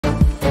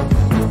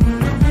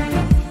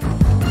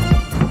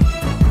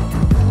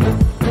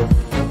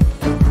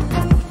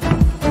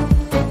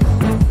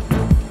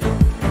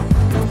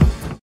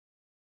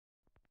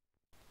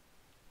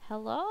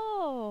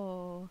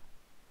Hello.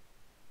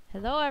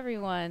 Hello,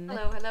 everyone.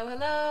 Hello, hello,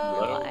 hello.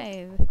 We're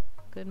live.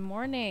 Good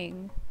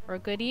morning or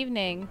good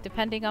evening,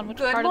 depending on which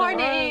part of the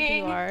world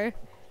you are.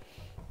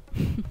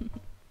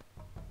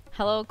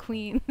 Hello,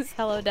 Queens.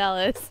 Hello,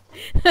 Dallas.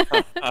 Do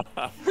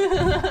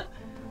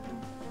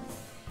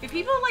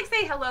people like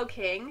say hello,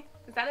 King?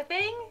 Is that a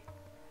thing?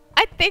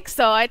 I think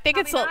so. I think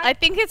Probably I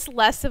think it's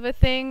less of a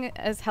thing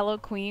as Hello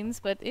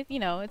Queens, but you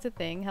know, it's a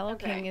thing. Hello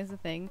King is a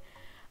thing.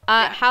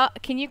 How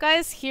can you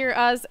guys hear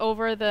us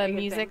over the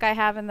music I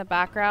have in the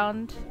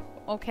background?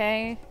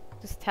 Okay,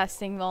 just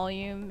testing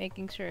volume,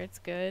 making sure it's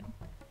good.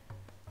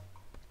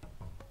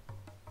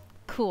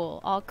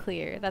 Cool, all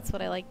clear. That's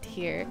what I like to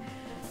hear.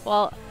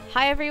 Well,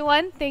 hi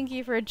everyone. Thank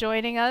you for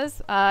joining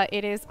us.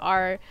 It is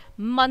our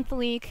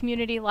monthly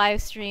community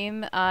live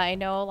stream. I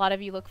know a lot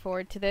of you look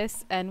forward to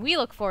this, and we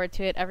look forward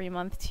to it every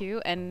month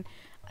too. And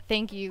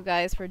thank you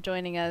guys for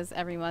joining us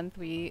every month.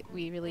 We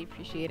really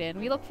appreciate it, and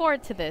we look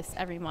forward to this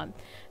every month.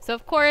 So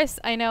of course,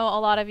 I know a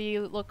lot of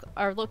you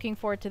are looking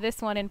forward to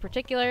this one in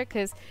particular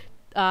because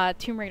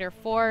Tomb Raider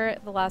 4: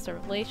 The Last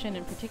Revelation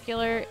in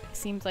particular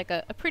seems like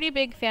a pretty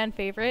big fan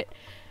favorite.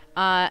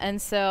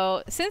 And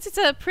so, since it's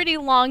a pretty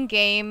long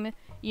game,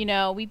 you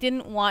know, we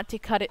didn't want to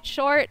cut it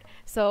short.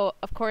 So,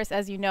 of course,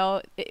 as you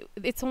know,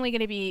 it's only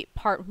going to be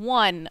part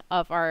 1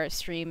 of our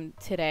stream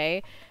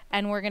today,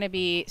 and we're going to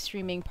be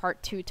streaming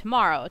part 2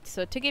 tomorrow.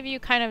 So, to give you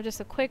kind of just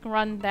a quick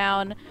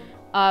rundown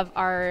of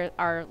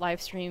our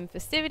live stream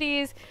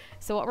festivities.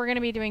 So, what we're going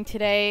to be doing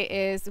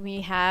today is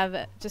we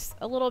have just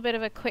a little bit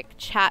of a quick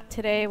chat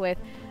today with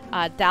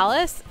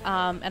Dallas,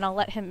 and I'll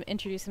let him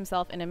introduce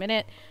himself in a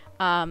minute.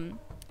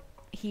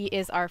 He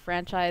is our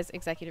franchise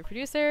executive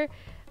producer,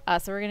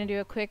 so we're gonna do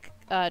a quick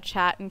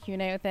chat and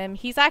Q&A with him.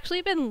 He's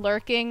actually been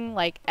lurking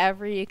like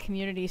every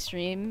community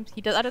stream.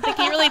 I don't think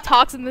he really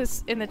talks in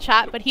the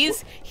chat, but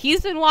he's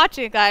been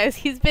watching, guys.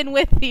 He's been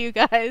with you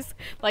guys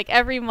like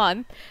every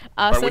month.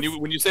 Right, so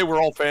when you say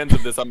we're all fans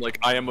of this, I'm like,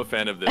 I am a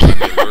fan of this.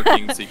 I'm a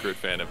lurking secret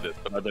fan of this.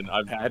 But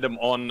I've had him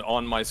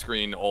on my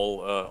screen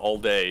all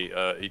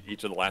day,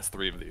 each of the last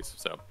 3 of these.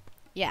 So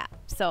yeah,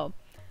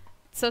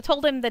 so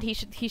told him that he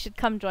should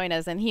come join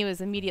us, and he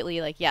was immediately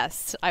like,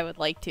 yes, I would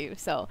like to.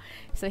 So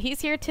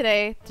he's here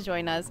today to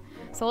join us.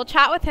 So we'll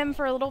chat with him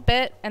for a little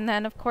bit, and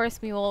then of course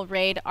we will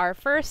raid our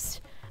first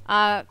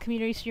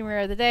community streamer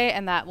of the day,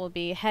 and that will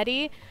be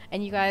Hetty.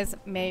 And you guys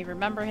may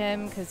remember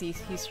him because he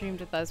streamed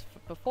with us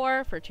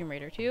before for Tomb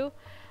Raider 2.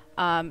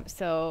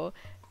 So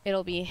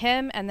it'll be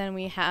him, and then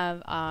we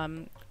have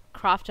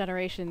Croft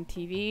Generation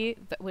TV,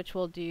 which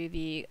will do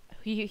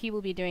he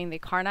will be doing the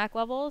Karnak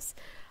levels.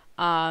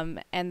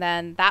 And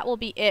then that will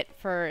be it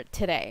for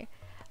today.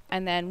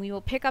 And then we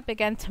will pick up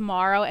again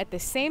tomorrow at the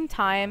same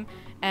time,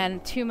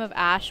 and Tomb of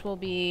Ash will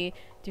be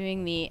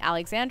doing the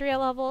Alexandria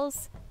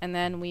levels, and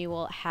then we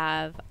will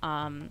have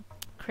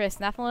Chris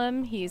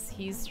Nephilim.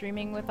 He's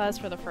streaming with us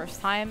for the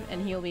first time,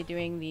 and he'll be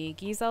doing the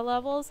Giza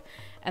levels.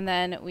 And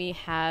then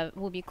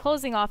we'll be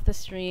closing off the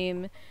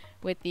stream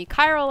with the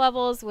Cairo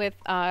levels with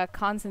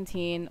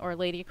Constantine or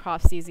Lady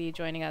Croft CZ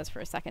joining us for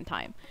a second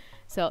time.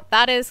 So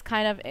that is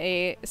kind of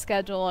a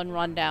schedule and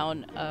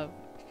rundown of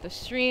the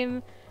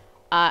stream,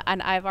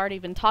 and I've already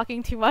been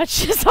talking too much,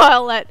 so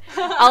I'll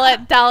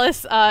let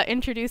Dallas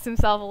introduce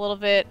himself a little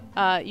bit.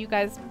 You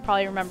guys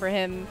probably remember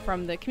him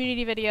from the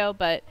community video,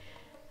 but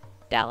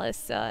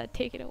Dallas,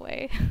 take it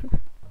away.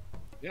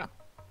 Yeah.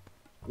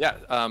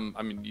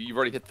 I mean, you've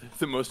already hit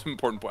the most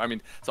important point. I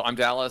mean, so I'm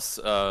Dallas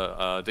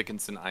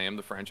Dickinson. I am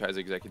the franchise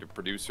executive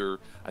producer.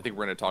 I think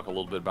we're going to talk a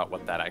little bit about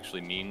what that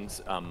actually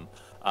means.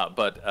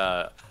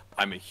 But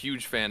I'm a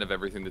huge fan of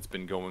everything that's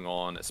been going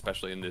on,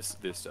 especially in this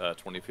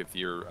 25th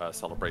year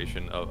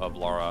celebration of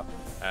Lara.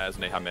 As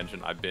Neha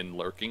mentioned, I've been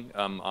lurking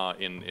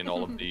in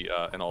all of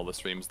the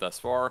streams thus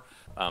far,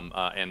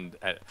 and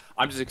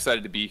I'm just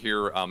excited to be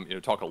here.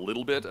 Talk a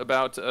little bit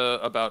about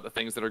the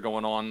things that are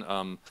going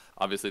on.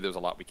 Obviously, there's a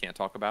lot we can't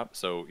talk about,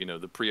 so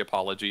the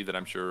pre-apology that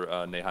I'm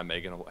sure Neha and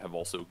Megan have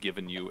also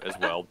given you as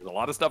well. There's a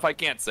lot of stuff I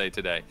can't say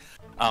today,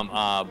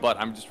 but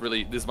I'm just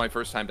really, this is my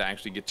first time to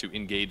actually get to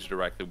engage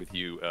directly with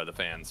you, the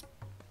fans.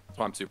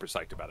 So I'm super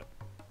psyched about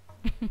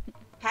it.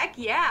 Heck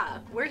yeah,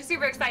 we're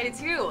super excited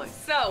too.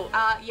 So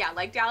yeah,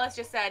 like Dallas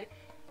just said,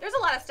 there's a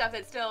lot of stuff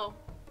that still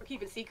we're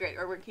keeping secret,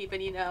 or we're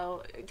keeping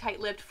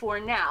tight-lipped for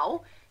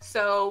now.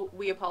 So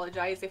we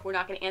apologize if we're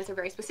not going to answer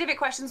very specific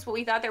questions, but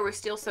we thought there was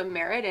still some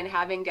merit in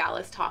having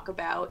Dallas talk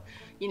about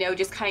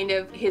just kind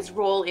of his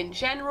role in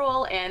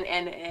general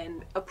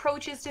and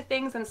approaches to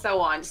things and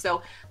so on.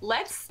 So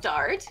let's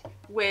start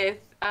with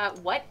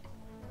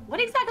what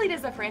exactly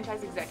does the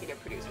franchise executive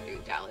producer do,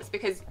 Dallas?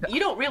 Because you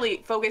don't really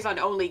focus on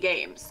only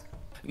games.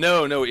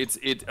 No, it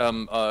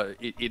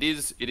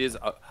is.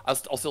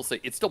 I'll still say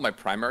it's still my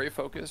primary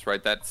focus,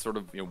 right? That's sort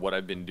of what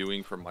I've been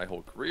doing for my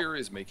whole career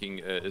is making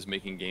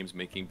games,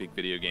 making big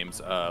video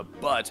games.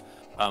 But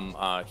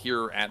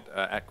here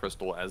at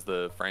Crystal as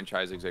the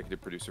franchise executive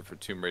producer for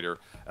Tomb Raider,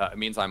 it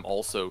means I'm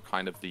also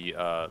kind of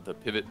the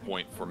pivot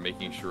point for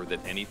making sure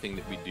that anything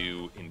that we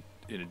do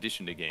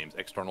addition to games,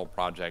 external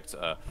projects.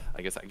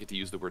 I guess I get to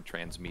use the word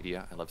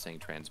transmedia. I love saying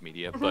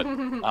transmedia,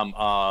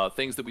 but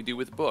things that we do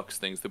with books,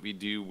 things that we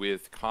do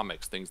with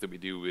comics, things that we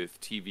do with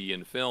TV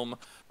and film,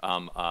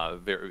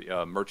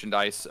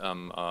 merchandise,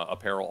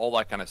 apparel, all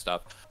that kind of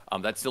stuff.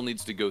 That still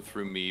needs to go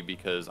through me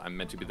because I'm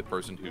meant to be the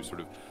person who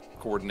sort of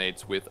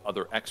coordinates with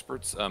other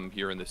experts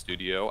here in the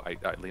studio.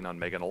 I lean on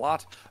Megan a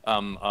lot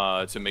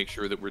to make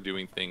sure that we're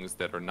doing things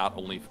that are not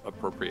only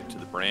appropriate to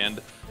the brand,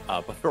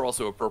 but they're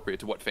also appropriate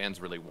to what fans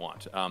really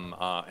want.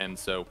 And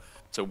so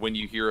when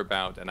you hear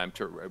about, and I'm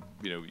sure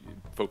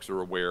folks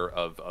are aware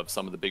of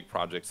some of the big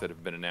projects that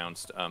have been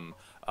announced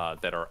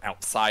that are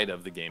outside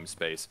of the game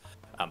space.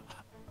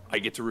 I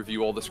get to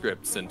review all the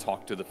scripts and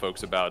talk to the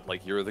folks about,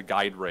 like, here are the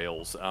guide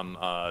rails, here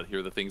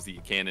are the things that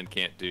you can and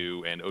can't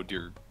do, and oh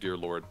dear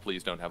Lord,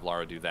 please don't have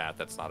Lara do that.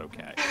 That's not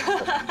okay.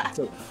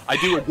 So I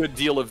do a good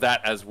deal of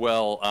that as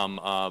well.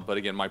 But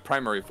again, my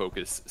primary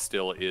focus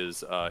still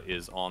is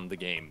on the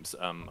games,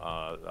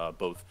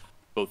 both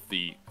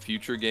the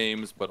future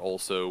games, but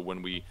also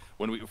when we,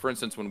 for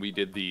instance, when we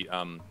did the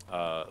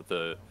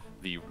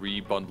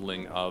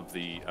rebundling of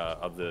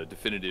the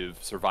definitive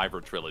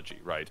Survivor trilogy,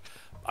 right?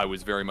 I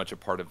was very much a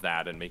part of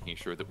that and making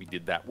sure that we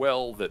did that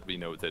well, that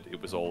that it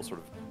was all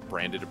sort of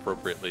branded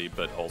appropriately,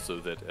 but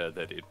also that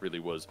it really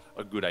was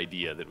a good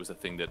idea, that it was a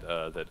thing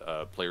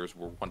that players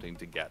were wanting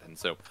to get. And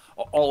so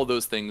all of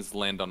those things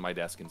land on my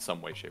desk in some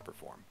way, shape, or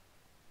form.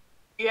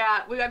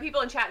 Yeah, we got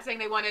people in chat saying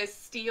they want to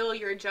steal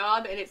your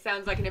job, and it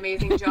sounds like an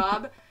amazing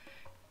job.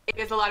 It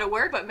is a lot of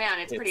work, but man,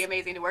 it's pretty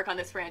amazing to work on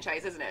this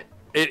franchise, isn't it?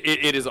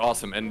 It is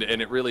awesome, and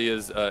it really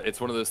is.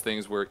 It's one of those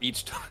things where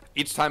each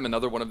time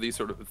another one of these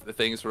sort of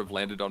things sort of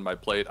landed on my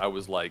plate, I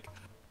was like,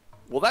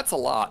 well, that's a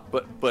lot,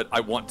 but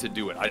I want to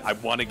do it. I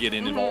want to get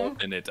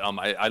involved in it.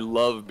 I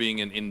love being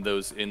in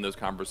those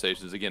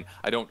conversations. Again,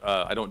 I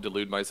don't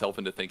delude myself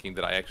into thinking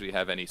that I actually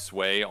have any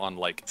sway on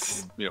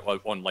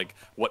on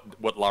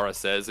what Lara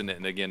says, and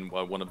again,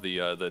 one of the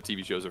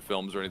TV shows or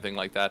films or anything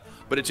like that.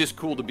 But it's just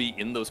cool to be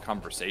in those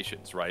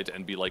conversations, right?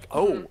 And be like,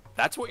 oh,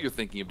 that's what you're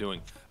thinking of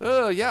doing.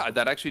 Yeah,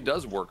 that actually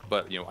does work.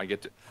 But I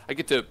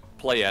get to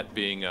play at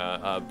being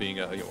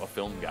a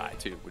film guy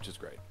too, which is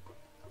great.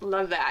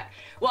 Love that.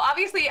 Well,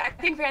 obviously, I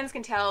think fans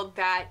can tell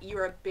that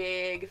you're a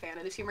big fan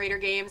of the Tomb Raider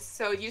games.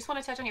 So do you just want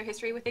to touch on your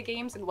history with the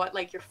games and what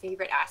your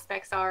favorite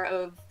aspects are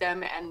of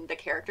them and the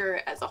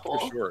character as a whole?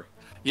 For sure.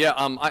 Yeah.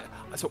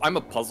 So I'm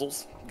a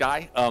puzzles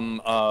guy.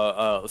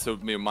 So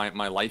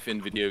my life in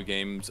video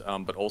games,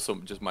 but also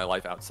just my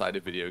life outside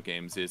of video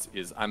games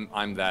is I'm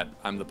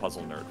the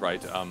puzzle nerd,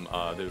 right?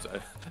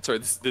 Sorry,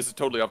 this is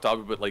totally off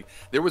topic, but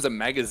there was a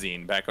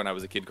magazine back when I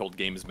was a kid called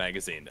Games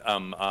Magazine,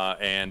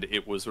 and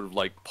it was sort of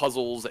like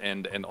puzzles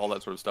and all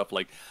that sort of stuff.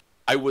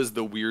 I was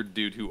the weird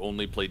dude who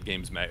only played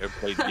Games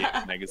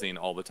Magazine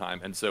all the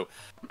time. And so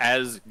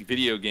as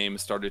video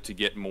games started to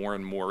get more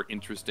and more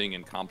interesting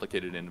and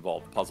complicated and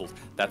involved puzzles,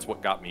 that's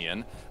what got me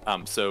in.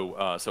 So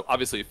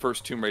obviously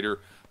first Tomb Raider,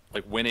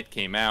 when it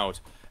came out,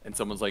 and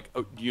someone's like,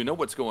 oh, do you know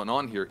what's going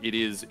on here? It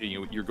is,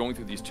 you're going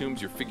through these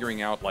tombs, you're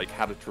figuring out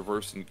how to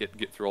traverse and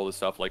get through all this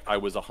stuff. I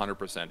was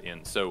 100%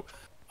 in. So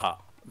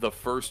the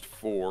first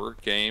 4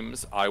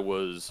 games I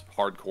was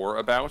hardcore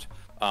about.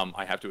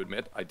 I have to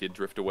admit, I did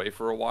drift away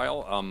for a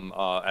while.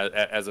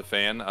 As a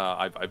fan,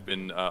 I've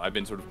been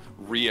sort of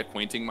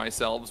reacquainting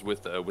myself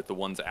with the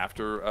ones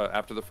after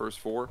the first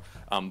 4.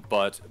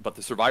 But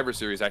the Survivor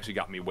series actually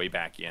got me way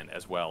back in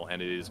as well,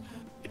 and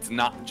it's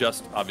not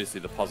just obviously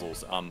the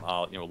puzzles.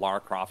 Lara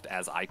Croft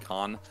as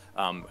Icon,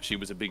 she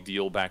was a big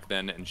deal back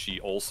then, and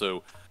she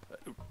also,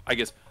 I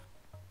guess,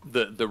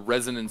 the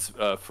resonance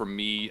for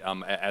me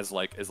as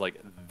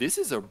this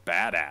is a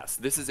badass.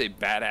 This is a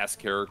badass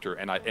character,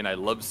 and I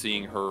love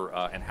seeing her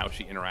and how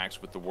she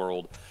interacts with the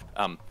world.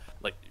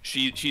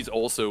 She's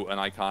also an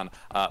icon.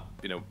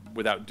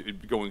 Without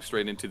going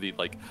straight into the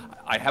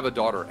I have a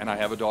daughter, and I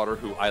have a daughter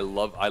who I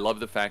love. I love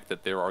the fact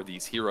that there are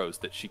these heroes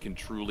that she can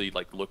truly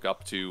look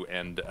up to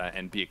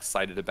and be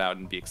excited about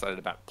and be excited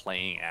about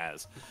playing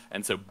as.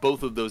 And so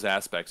both of those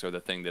aspects are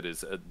the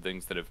things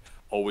that have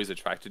always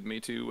attracted me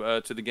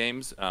to the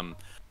games. And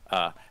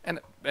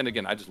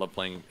again, I just love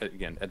playing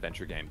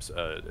adventure games.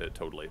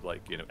 Totally,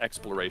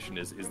 exploration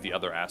is the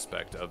other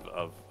aspect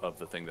of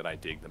the thing that I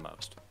dig the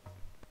most.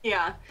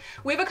 Yeah.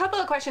 We have a couple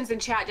of questions in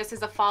chat just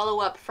as a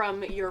follow-up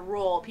from your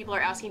role. People are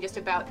asking just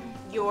about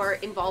your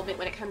involvement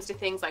when it comes to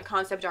things like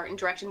concept art and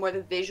direction, more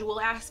the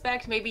visual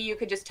aspect. Maybe you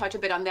could just touch a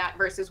bit on that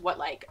versus what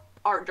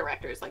art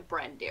directors like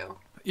Bren do.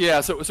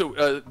 Yeah,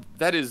 so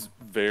that is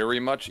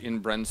very much in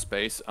Bren's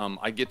space.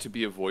 I get to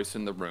be a voice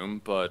in the room,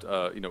 but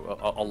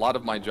a lot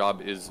of my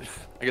job is,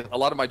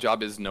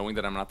 knowing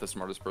that I'm not the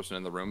smartest person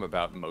in the room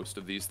about most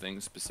of these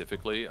things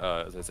specifically.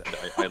 As I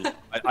said,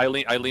 I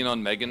lean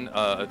on Megan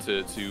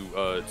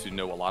to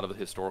know a lot of the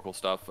historical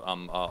stuff,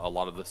 a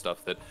lot of the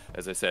stuff that,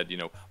 as I said,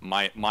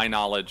 my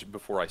knowledge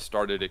before I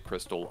started at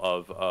Crystal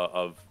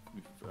of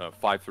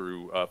 5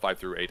 through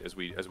 8 as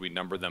we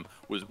number them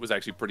was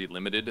actually pretty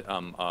limited.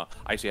 I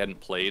actually hadn't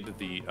played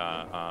the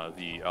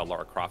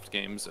Lara Croft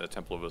games,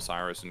 Temple of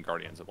Osiris and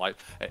Guardian of Light,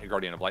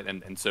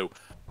 and so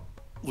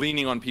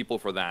leaning on people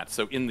for that.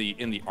 So in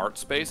the art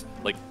space,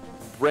 like,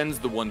 Bren's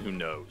the one who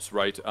knows,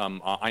 right?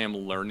 I am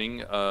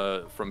learning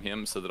from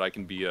him so that I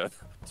can be a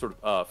sort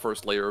of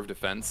first layer of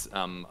defense.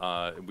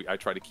 I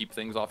try to keep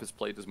things off his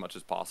plate as much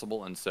as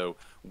possible, and so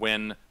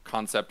when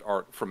concept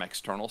art from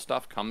external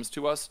stuff comes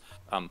to us,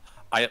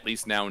 I at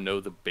least now know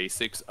the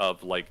basics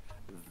of, like,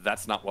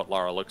 that's not what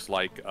Lara looks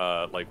like.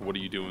 What are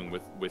you doing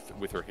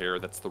with her hair?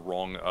 That's the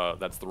wrong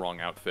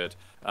outfit.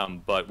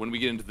 But when we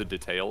get into the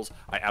details,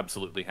 I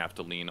absolutely have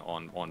to lean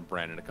on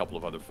Bren and a couple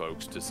of other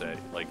folks to say,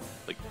 like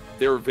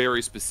there are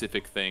very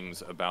specific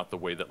things about the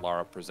way that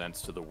Lara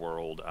presents to the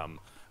world.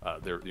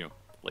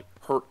 Like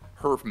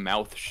her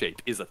mouth shape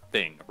is a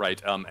thing,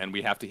 right? And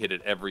we have to hit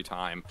it every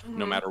time,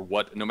 no matter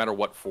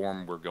what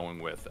form we're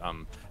going with.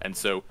 And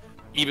so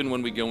even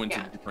when we go into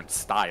different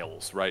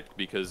styles, right?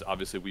 Because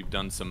obviously we've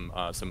done some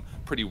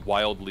pretty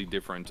wildly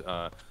different,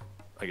 I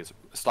guess,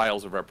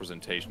 styles of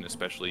representation,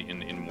 especially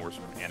in more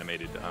sort of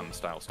animated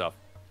style stuff.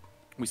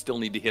 We still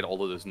need to hit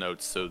all of those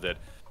notes so that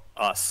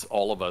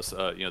all of us,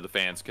 the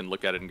fans, can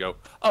look at it and go,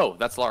 "Oh,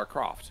 that's Lara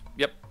Croft.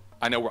 Yep,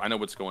 I know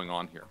what's going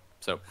on here."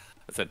 So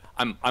I said,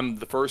 I'm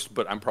the first,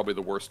 but I'm probably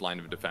the worst line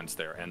of defense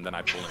there, and then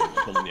I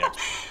pull in the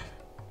extra.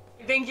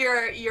 I think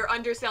you're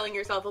underselling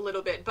yourself a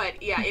little bit,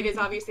 but yeah, it is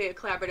obviously a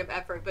collaborative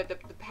effort, but the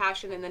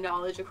passion and the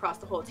knowledge across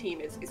the whole team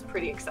is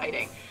pretty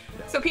exciting.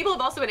 So people have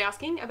also been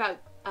asking about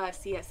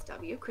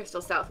CSW,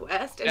 Crystal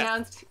Southwest,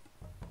 announced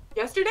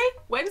yesterday?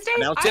 Wednesday?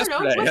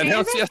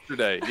 Announced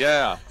yesterday.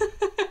 Yeah.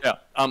 Yeah.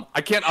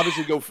 I can't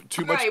obviously go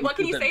too much. Right. What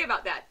can you say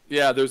about that?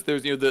 Yeah. There's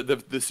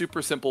the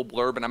super simple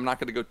blurb, and I'm not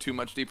going to go too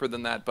much deeper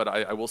than that. But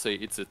I will say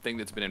it's a thing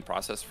that's been in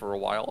process for a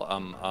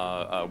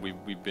while.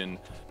 We've been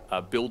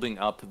building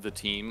up the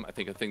team. I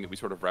think a thing that we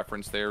sort of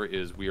referenced there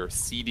is we are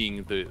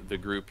seeding the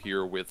group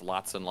here with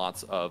lots and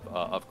lots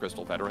of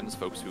Crystal veterans,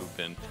 folks who have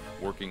been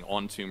working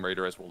on Tomb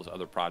Raider as well as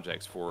other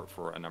projects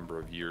for a number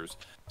of years.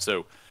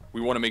 So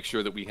we want to make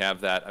sure that we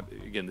have that.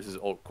 Again, this is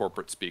all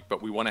corporate speak,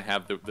 but we want to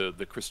have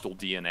the Crystal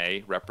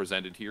DNA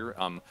represented here.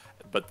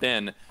 But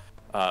then,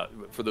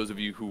 for those of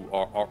you who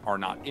are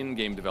not in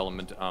game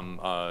development,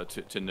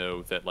 to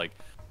know that, like,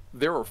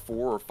 there are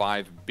 4 or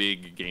 5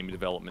 big game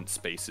development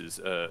spaces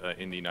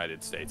in the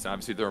United States. And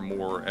obviously, there are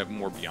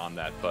more beyond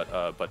that.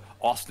 But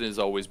Austin has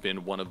always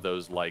been one of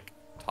those, like,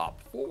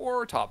 top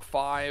 4, top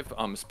 5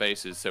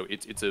 spaces. So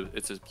it's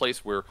a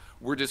place where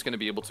we're just going to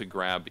be able to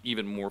grab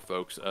even more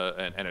folks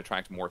and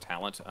attract more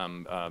talent,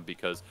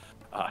 because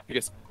I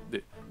guess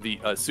the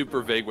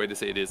super vague way to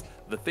say it is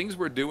the things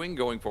we're doing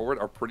going forward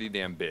are pretty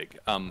damn big.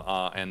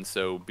 And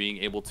so being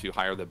able to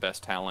hire the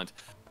best talent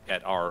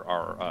at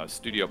our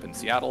studio up in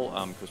Seattle,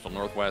 Crystal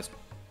Northwest,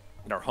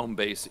 and our home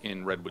base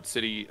in Redwood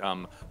City,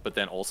 but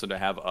then also to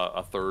have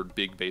a third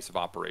big base of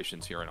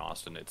operations here in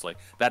Austin. It's like,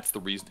 that's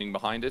the reasoning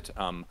behind it.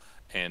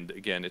 And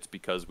again, it's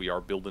because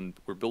we're building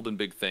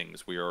big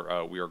things. We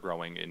are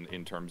growing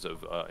in terms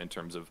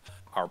of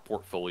our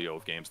portfolio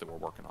of games that we're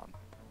working on.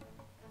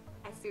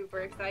 That's super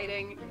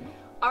exciting.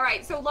 All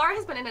right, so Lara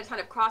has been in a ton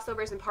of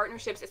crossovers and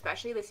partnerships,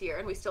 especially this year,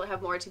 and we still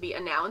have more to be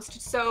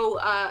announced. So,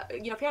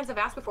 fans have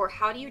asked before,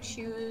 how do you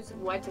choose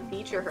what to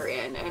feature her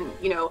in? And,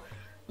 you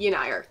and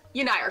I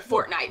are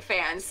Fortnite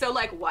fans, so,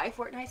 like, why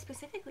Fortnite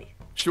specifically?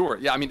 Sure.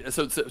 Yeah. I mean,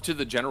 so to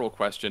the general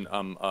question,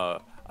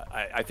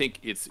 I think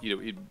it's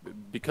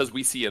because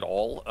we see it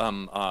all.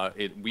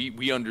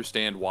 We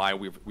understand why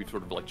we've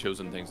sort of, like,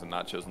 chosen things and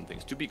not chosen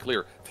things. To be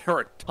clear, there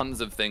are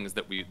tons of things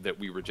that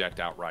we reject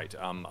outright.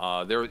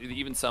 There are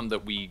even some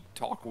that we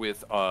talk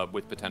with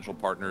potential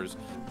partners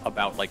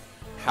about, like,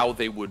 how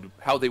they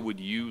would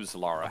use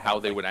Lara, how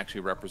they would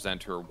actually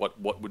represent her,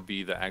 what would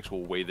be the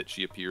actual way that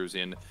she appears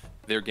in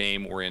their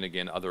game or in,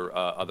 again,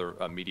 other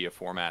media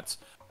formats,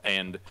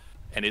 and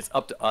it's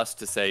up to us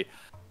to say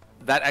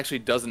that actually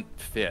doesn't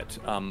fit.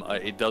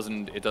 It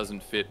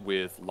doesn't fit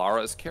with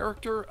Lara's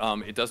character.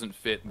 It doesn't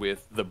fit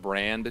with the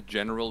brand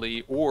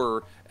generally,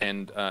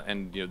 and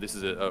this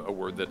is a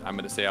word that I'm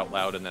going to say out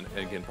loud, and then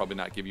again probably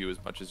not give you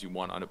as much as you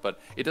want on it,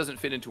 but it doesn't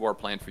fit into our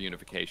plan for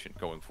unification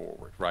going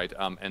forward, right?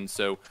 And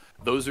so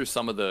those are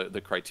some of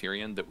the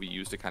criterion that we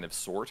use to kind of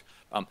sort.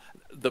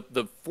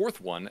 The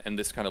fourth one, and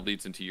this kind of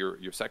leads into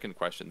your second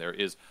question there,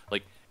 is,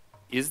 like,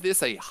 is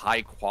this a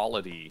high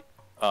quality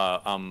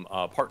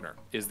partner?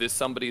 Is this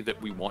somebody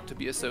that we want to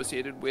be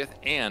associated with?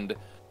 And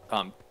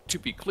to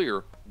be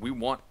clear, we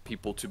want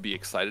people to be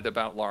excited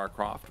about Lara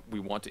Croft. We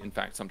want to, in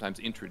fact, sometimes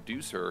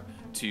introduce her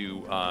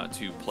to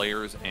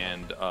players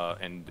and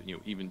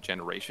even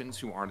generations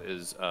who aren't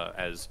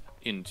as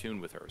in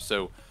tune with her.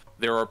 So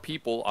there are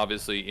people,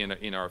 obviously,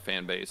 in our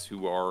fan base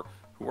who are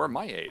are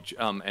my age,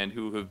 and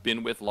who have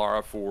been with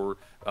Lara for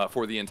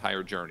the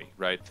entire journey,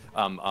 right?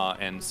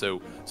 And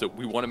so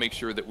we want to make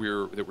sure that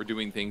we're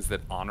doing things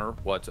that honor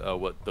what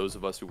those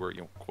of us who were,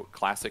 quote,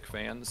 classic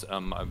fans.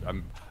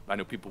 I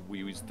know we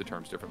use the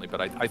terms differently,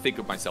 but I think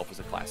of myself as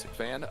a classic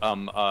fan.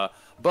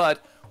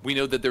 But we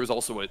know that there's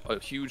also a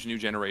huge new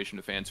generation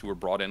of fans who were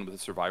brought in with the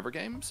Survivor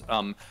games,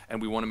 and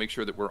we want to make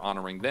sure that we're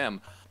honoring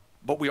them.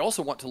 But we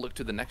also want to look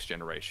to the next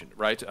generation,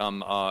 right?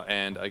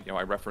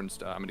 I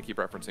referenced. I'm going to keep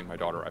referencing my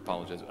daughter. I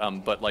apologize.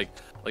 But like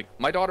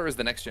my daughter is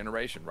the next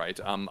generation, right?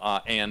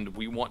 And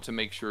we want to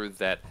make sure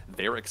that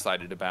they're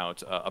excited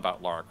about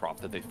Lara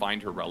Croft, that they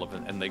find her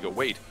relevant, and they go,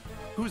 wait,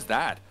 who's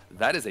that?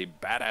 That is a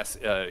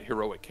badass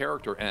heroic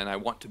character, and I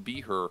want to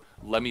be her.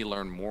 Let me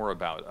learn more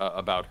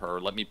about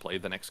her. Let me play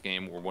the next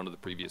game or one of the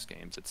previous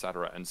games,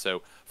 etc. And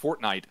so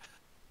Fortnite,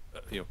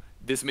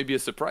 this may be a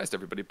surprise to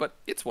everybody, but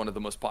it's one of the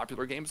most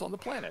popular games on the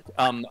planet.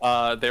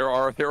 There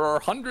are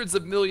hundreds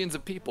of millions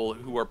of people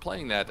who are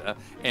playing that,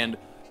 and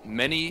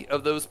many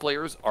of those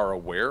players are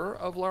aware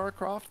of Lara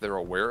Croft. They're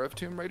aware of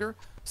Tomb Raider.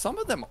 Some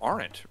of them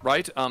aren't,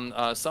 right?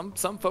 Some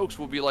folks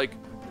will be like,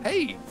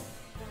 hey,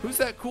 who's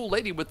that cool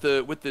lady with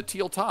the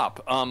teal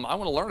top? I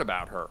want to learn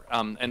about her.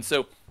 And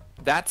so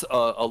that's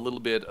a little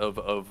bit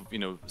of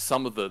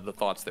some of the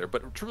thoughts there.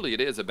 But truly,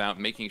 it is about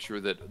making sure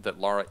that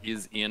Lara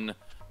is in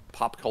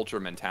pop culture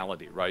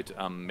mentality, right?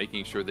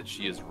 Making sure that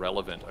she is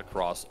relevant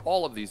across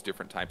all of these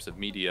different types of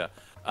media,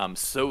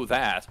 so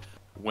that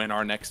when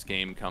our next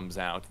game comes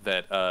out,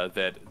 that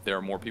there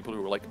are more people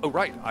who are like, oh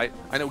right,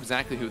 I know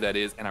exactly who that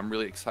is, and I'm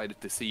really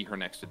excited to see her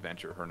next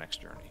adventure, her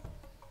next journey.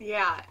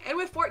 Yeah, and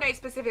with Fortnite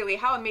specifically,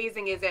 how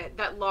amazing is it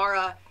that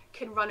Lara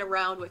can run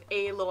around with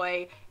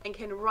Aloy and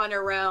can run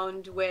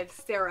around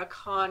with Sarah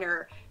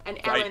Connor and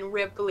Right. Ellen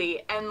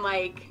Ripley, and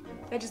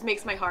that just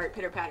makes my heart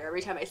pitter patter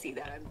every time I see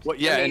that.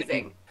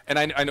 Amazing. And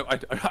I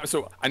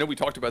know we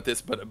talked about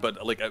this, but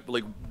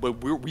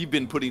we've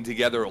been putting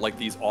together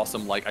these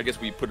awesome, I guess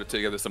we put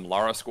together some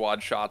Lara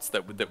Squad shots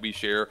that we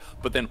share,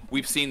 but then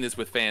we've seen this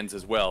with fans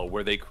as well,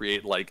 where they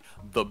create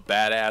the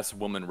badass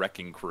woman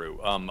wrecking crew,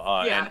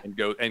 and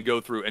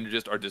go through and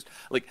are just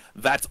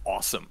that's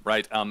awesome,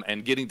 right?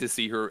 And getting to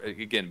see her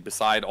again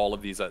beside all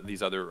of these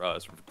other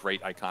sort of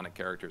great iconic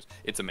characters,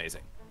 it's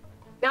amazing.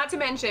 Not to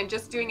mention,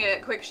 just doing a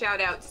quick shout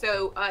out,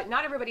 so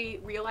not everybody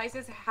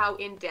realizes how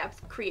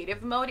in-depth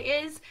creative mode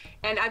is,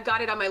 and I've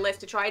got it on my list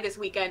to try this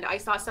weekend. I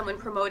saw someone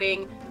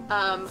promoting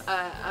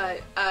a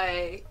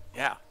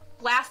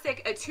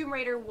Tomb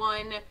Raider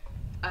 1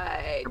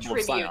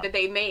 tribute that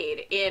they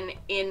made in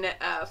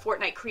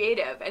Fortnite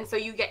Creative, and so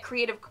you get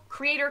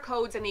creator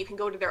codes, and then you can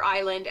go to their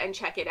island and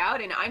check it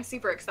out, and I'm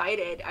super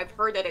excited. I've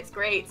heard that it's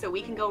great, so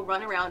we can go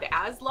run around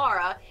as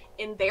Lara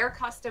in their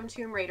custom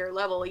Tomb Raider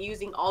level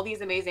using all these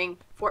amazing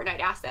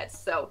Fortnite assets.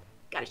 So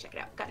gotta check it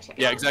out.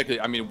 Yeah, exactly.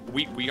 I mean,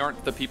 we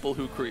aren't the people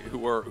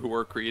who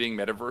are creating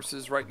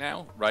metaverses right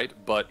now, right?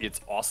 But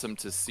it's awesome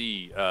to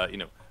see,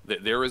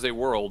 there is a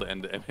world,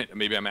 and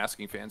maybe I'm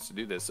asking fans to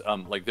do this.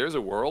 There's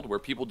a world where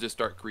people just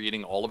start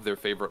creating all of their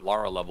favorite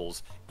Lara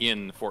levels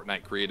in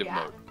Fortnite creative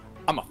mode.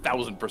 I'm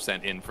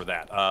 1000% in for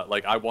that.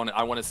 I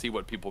want to see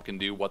what people can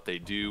do, what they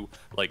do.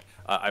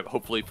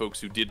 Hopefully,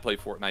 folks who did play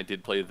Fortnite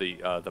did play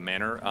the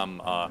Manor,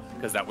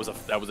 because that was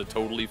a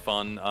totally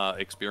fun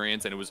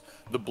experience, and it was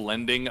the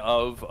blending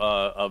of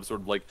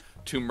sort of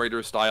Tomb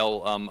Raider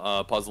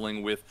style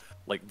puzzling with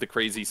the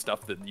crazy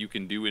stuff that you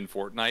can do in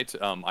Fortnite.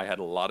 I had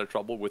a lot of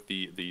trouble with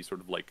the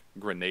sort of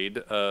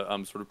grenade,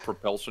 sort of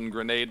propulsion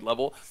grenade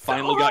level.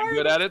 Finally got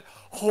good at it.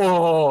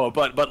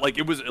 But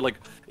it was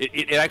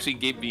it actually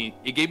gave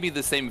me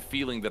the same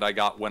feeling that I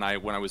got when I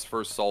was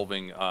first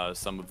solving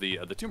some of the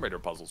Tomb Raider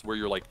puzzles, where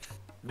you're like,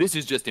 this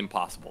is just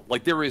impossible.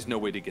 There is no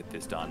way to get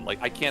this done.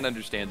 I can't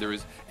understand.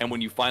 And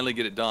when you finally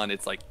get it done,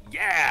 it's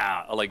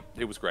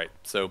it was great.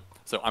 So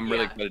I'm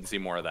really excited to see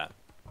more of that.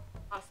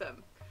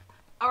 Awesome.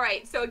 All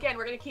right, so again,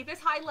 we're going to keep this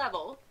high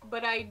level,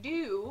 but I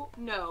do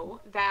know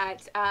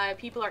that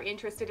people are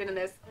interested in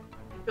this.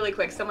 Really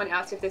quick, someone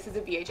asked if this is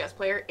a VHS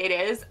player. It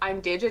is.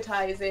 I'm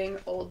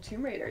digitizing old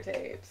Tomb Raider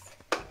tapes.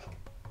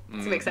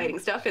 Some exciting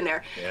stuff in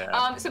there.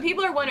 Yeah. So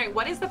people are wondering,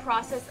 what is the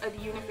process of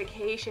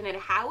unification and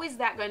how is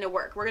that going to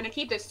work? We're going to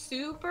keep this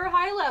super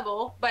high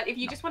level, but if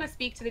you just want to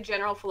speak to the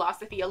general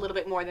philosophy a little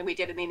bit more than we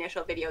did in the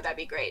initial video, that'd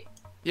be great.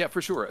 Yeah,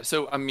 for sure.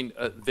 So, I mean,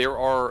 there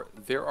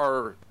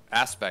are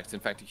aspects, in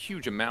fact, a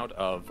huge amount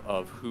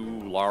of who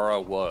Lara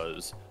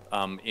was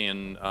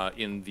in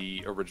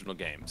the original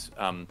games.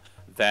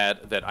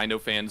 That I know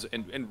fans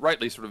and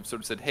rightly sort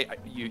of said, hey,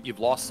 you've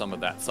lost some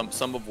of that,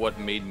 some of what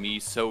made me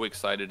so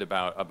excited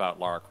about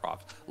Lara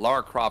Croft.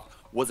 Lara Croft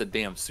was a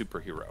damn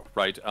superhero,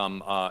 right?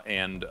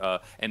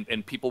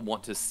 And people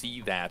want to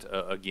see that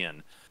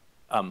again.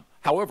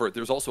 However,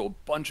 there's also a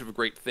bunch of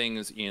great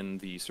things in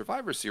the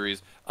Survivor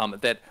series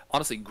that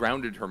honestly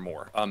grounded her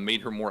more,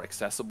 made her more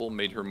accessible,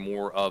 made her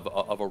more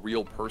of a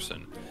real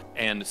person.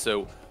 And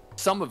so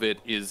some of it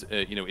is,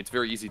 you know, it's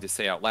very easy to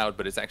say out loud,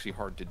 but it's actually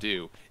hard to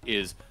do,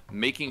 is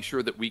making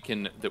sure that we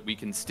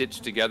can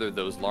stitch together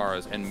those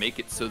Laras and make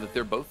it so that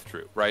they're both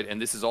true, right?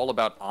 And this is all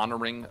about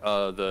honoring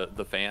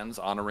the fans,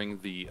 honoring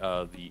the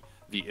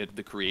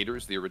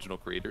creators, the original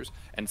creators,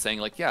 and saying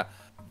like, yeah,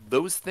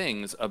 those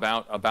things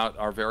about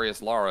our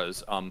various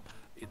Laras,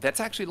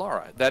 that's actually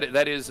Lara.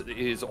 That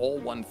is all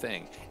one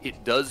thing.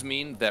 It does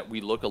mean that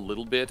we look a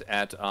little bit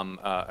at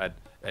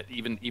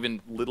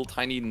even little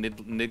tiny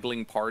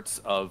niggling parts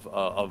of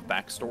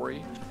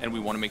backstory, and we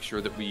want to make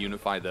sure that we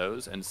unify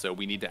those. And so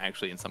we need to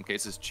actually, in some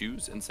cases,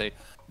 choose and say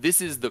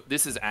this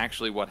is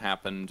actually what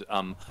happened,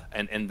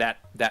 and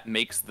that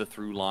makes the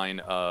through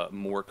line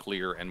more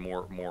clear and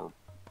more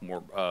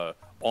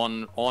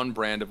on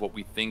brand of what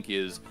we think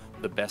is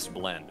the best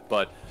blend.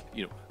 But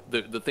you know,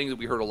 the thing that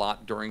we heard a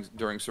lot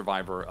during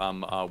Survivor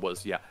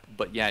was,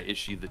 is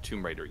she the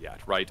Tomb Raider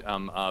yet, right?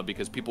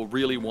 Because people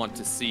really want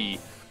to see,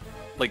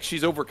 like,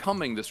 she's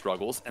overcoming the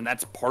struggles, and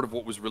that's part of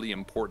what was really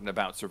important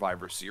about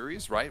Survivor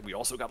Series, right? We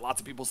also got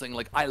lots of people saying,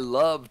 like, I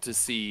love to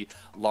see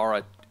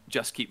Lara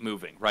just keep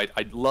moving, right?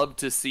 I'd love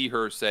to see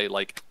her say,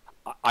 like,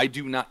 I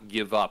do not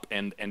give up,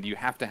 and you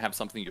have to have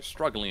something you're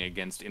struggling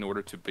against in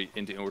order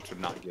to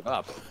not give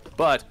up.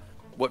 But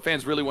what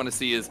fans really want to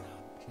see is,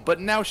 but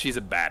now she's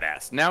a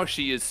badass. Now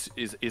she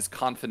is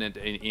confident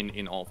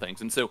in all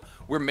things. And so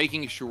we're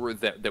making sure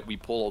that we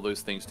pull all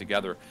those things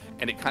together.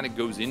 And it kind of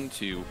goes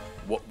into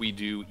what we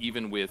do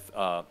even with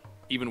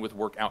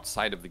work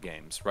outside of the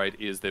games, right?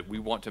 Is that we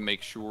want to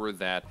make sure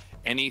that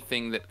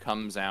anything that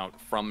comes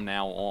out from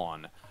now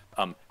on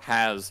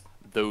has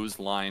those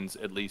lines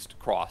at least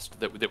crossed,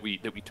 that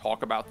we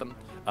talk about them,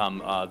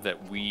 that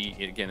we,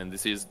 again, and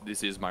this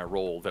is my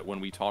role, that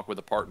when we talk with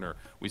a partner,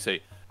 we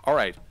say, all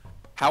right,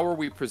 how are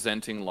we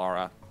presenting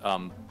Lara?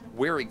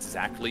 Where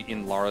exactly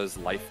in Lara's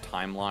life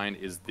timeline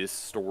is this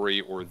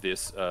story or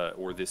this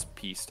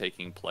piece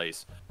taking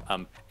place?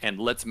 And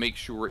let's make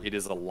sure it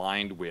is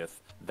aligned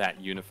with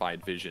that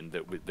unified vision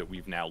that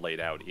we've now laid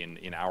out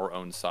in our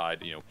own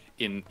side, you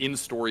know, in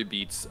story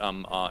beats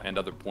and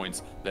other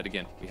points that,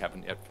 again, we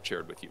haven't yet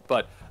shared with you.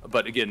 But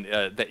again,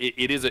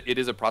 it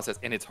is a process,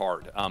 and it's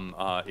hard.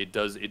 It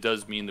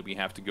does mean that we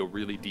have to go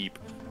really deep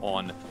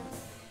on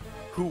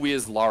who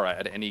is Lara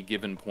at any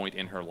given point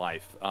in her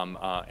life,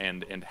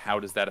 and how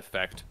does that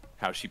affect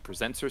how she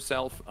presents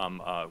herself,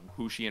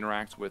 who she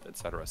interacts with,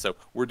 etc. So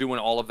we're doing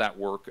all of that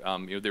work.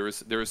 You know, there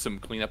is some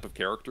cleanup of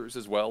characters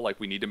as well. Like,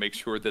 we need to make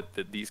sure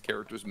that these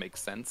characters make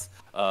sense,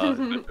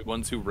 the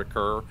ones who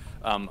recur,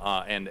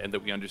 and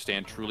that we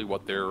understand truly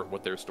what their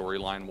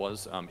storyline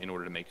was, in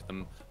order to make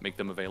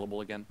them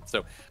available again.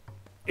 So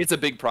it's a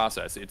big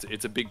process.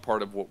 It's a big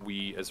part of what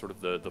we, as sort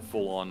of the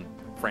full-on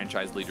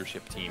franchise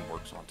leadership team,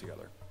 works on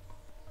together.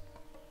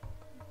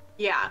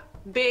 Yeah,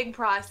 big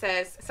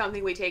process,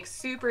 something we take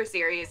super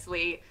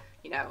seriously,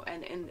 you know,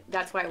 and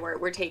that's why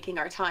we're taking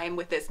our time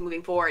with this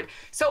moving forward.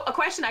 So a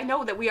question, I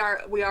know that we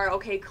are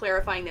okay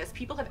clarifying this.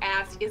 People have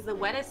asked, is the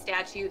Weta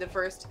statue the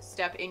first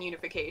step in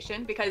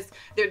unification? Because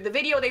the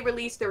video they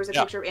released, there was a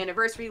picture of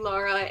Anniversary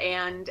Lara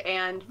and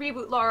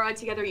Reboot Lara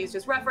together used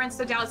as reference.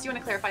 So Dallas, do you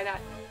want to clarify that?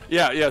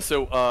 Yeah.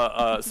 So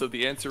so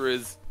the answer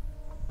is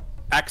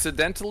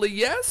accidentally,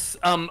 yes.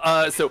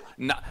 So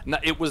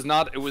it was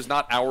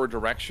not our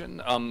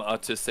direction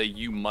to say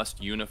you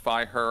must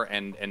unify her,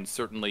 and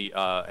certainly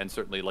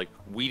like,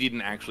 we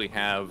didn't actually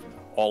have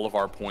all of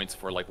our points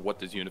for, like, what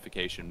does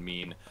unification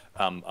mean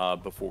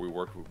before we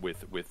worked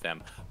with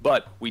them.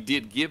 But we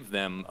did give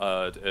them,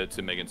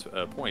 to Megan's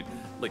point,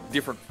 like,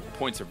 different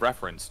points of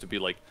reference to be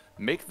like,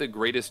 make the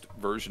greatest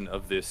version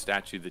of this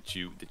statue that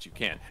you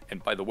can.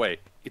 And by the way,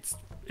 it's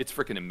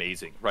freaking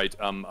amazing, right?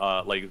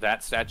 Like,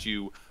 that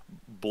statue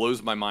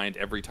blows my mind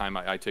every time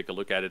I take a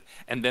look at it,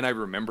 and then I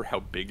remember how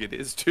big it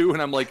is too, and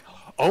I'm like,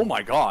 oh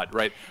my god,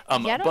 right? Yeah, I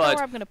don't know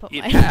where I'm gonna put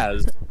it mine.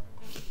 has.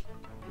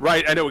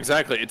 Right, I know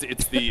exactly.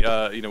 It's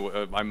the you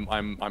know,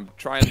 I'm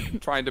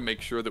trying to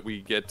make sure that we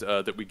get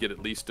at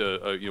least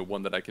you know,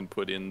 one that I can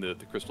put in the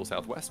Crystal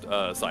Southwest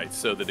site,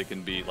 so that it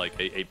can be like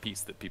a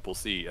piece that people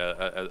see.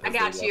 As I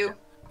got you.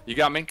 You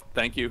got me.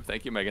 Thank you,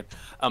 Megan.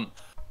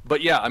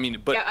 But yeah, I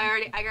mean, but yeah,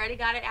 I already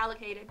got it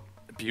allocated.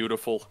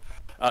 Beautiful.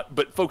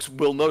 But folks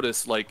will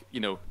notice, like, you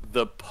know,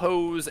 the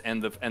pose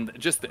and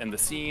the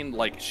scene,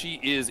 like, she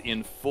is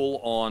in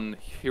full-on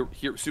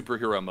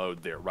superhero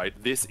mode there, right?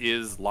 This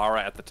is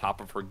Lara at the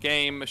top of her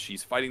game.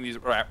 She's fighting these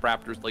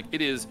raptors. Like,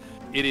 it is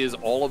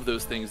all of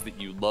those things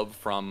that you love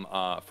from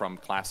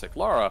classic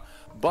Lara.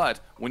 But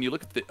when you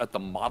look at the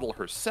model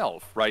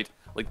herself, right?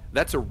 Like,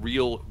 that's a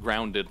real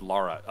grounded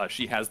Lara.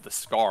 She has the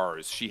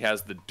scars. She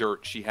has the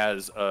dirt. She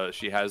has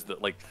the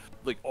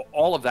like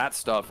all of that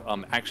stuff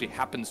actually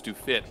happens to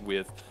fit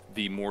with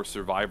the more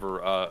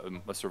survivor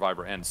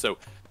end. So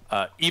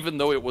even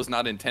though it was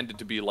not intended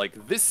to be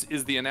like, this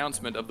is the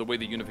announcement of the way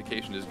the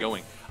unification is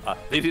going,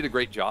 they did a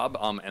great job,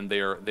 and they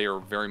are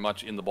very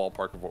much in the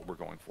ballpark of what we're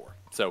going for.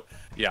 So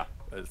yeah,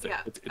 it's a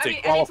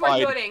qualified. And it's worth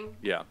noting.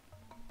 Yeah.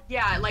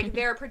 Yeah, like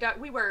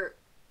we were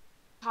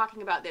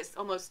talking about this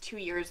almost 2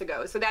 years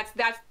ago. So that's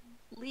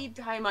lead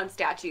time on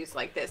statues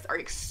like this are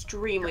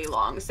extremely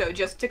long. So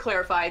just to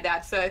clarify,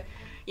 that's a,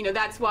 you know,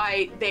 that's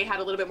why they had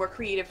a little bit more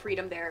creative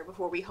freedom there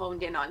before we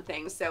honed in on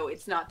things. So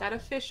it's not that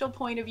official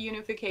point of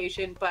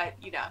unification, but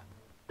you know,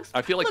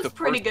 I feel like looks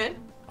pretty good.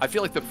 I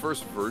feel like the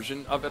first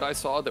version of it I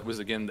saw that was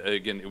again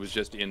it was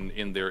just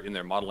in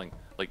their modeling,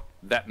 like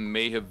that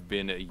may have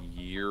been a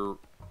year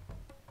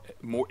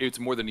more. It's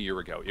more than a year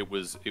ago. It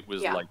was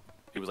Yeah. like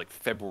it was like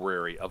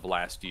February of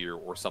last year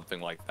or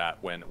something like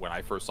that when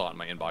I first saw it in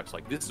my inbox.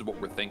 Like, this is what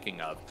we're thinking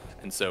of,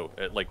 and so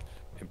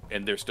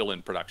and they're still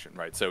in production,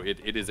 right? So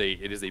it is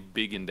a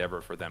big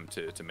endeavor for them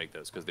to make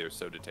those because they're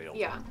so detailed.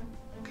 Yeah.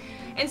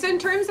 And so in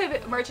terms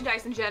of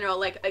merchandise in general,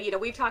 like, you know,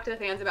 we've talked to the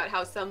fans about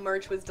how some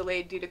merch was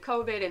delayed due to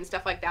COVID and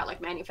stuff like that,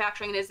 like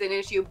manufacturing is an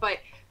issue, but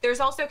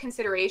there's also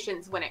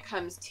considerations when it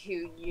comes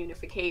to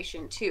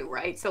unification too,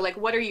 right? So like,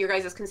 what are your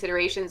guys'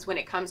 considerations when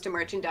it comes to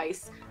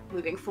merchandise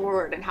moving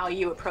forward and how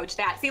you approach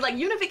that? See, like,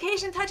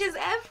 unification touches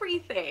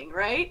everything,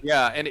 right?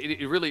 Yeah, and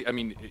it really, I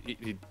mean,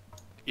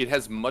 it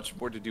has much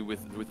more to do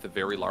with the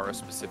very Lara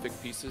specific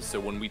pieces. So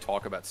when we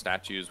talk about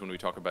statues, when we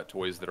talk about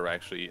toys that are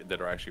actually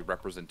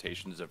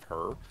representations of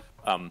her,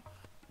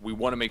 we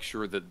want to make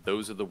sure that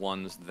those are the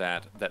ones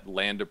that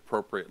land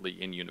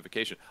appropriately in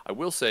unification. I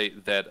will say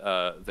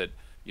that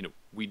you know,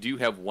 we do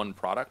have one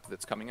product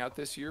that's coming out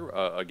this year,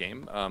 a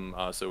game.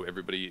 So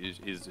everybody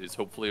is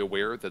hopefully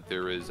aware that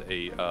there is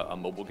a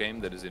mobile game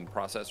that is in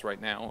process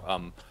right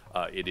now.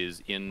 It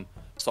is in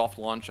soft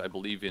launch, I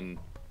believe, in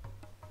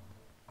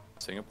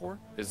Singapore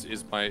is a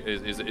I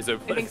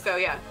think so,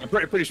 yeah. I'm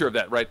pretty sure of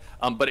that, right?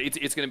 But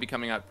it's going to be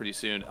coming out pretty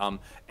soon.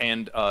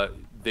 And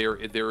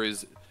there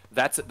is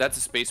that's a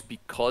space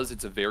because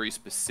it's a very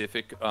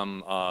specific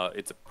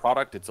it's a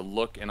product, it's a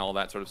look, and all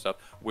that sort of stuff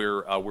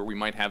where we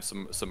might have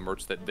some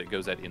merch that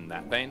goes out in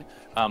that vein.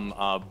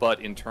 But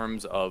in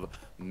terms of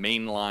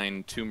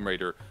mainline Tomb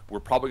Raider,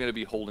 we're probably going to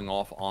be holding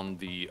off on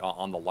the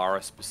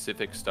Lara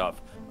specific stuff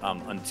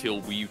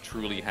until we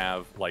truly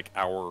have like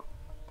our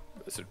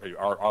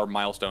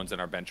milestones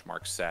and our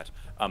benchmarks set.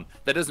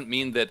 That doesn't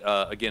mean that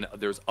again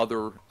there's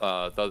other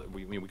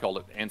we call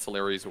it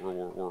ancillaries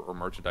or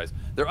merchandise.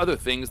 There are other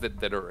things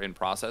that are in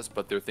process,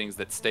 but they're things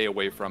that stay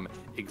away from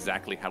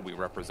exactly how we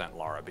represent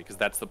Lara, because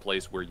that's the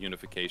place where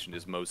unification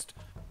is most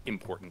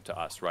important to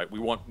us, right? We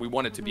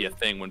want it to be a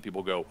thing when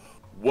people go,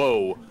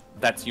 whoa,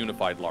 that's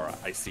unified Lara,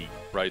 I see,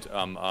 right?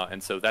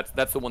 And so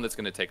that's the one that's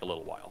going to take a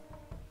little while.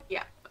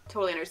 Yeah,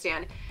 totally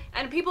understand.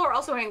 And people are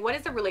also wondering, what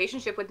is the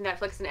relationship with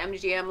Netflix and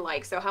MGM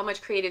like? So how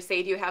much creative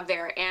say do you have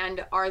there?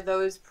 And are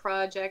those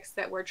projects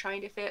that we're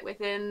trying to fit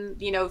within,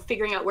 you know,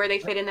 figuring out where they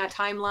fit in that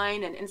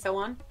timeline and so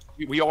on?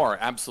 We are,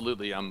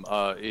 absolutely. You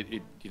know,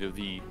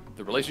 the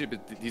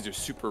relationship, these are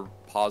super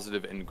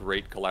positive and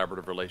great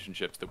collaborative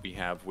relationships that we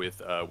have with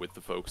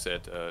the folks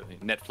at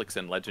Netflix.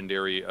 And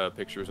Legendary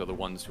Pictures are the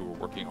ones who are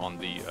working on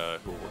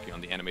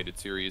the animated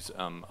series,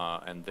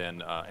 and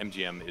then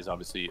MGM is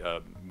obviously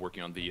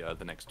working on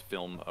the next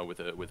film with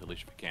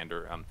Alicia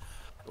Vikander.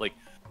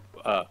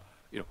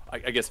 You know, I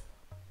guess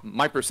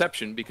my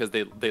perception, because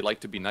they like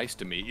to be nice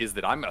to me, is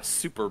that I'm a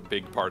super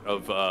big part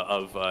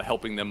of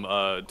helping them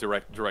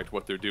direct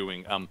what they're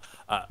doing.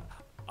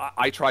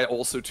 I try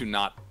also to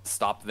not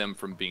stop them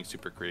from being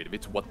super creative.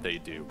 It's what they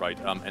do, right?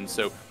 And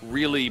so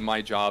really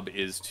my job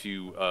is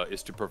to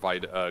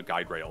provide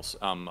guide rails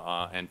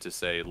and to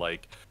say,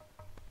 like,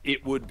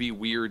 it would be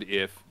weird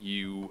if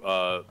you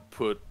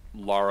put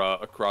Lara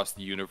across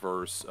the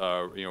universe,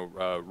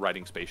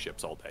 riding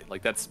spaceships all day.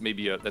 Like, that's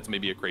maybe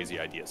a crazy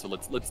idea. So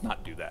let's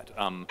not do that.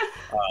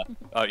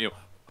 You know,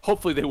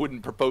 hopefully they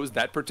wouldn't propose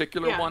that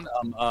particular one.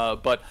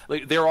 But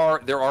like, there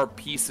are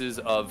pieces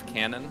of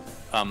canon.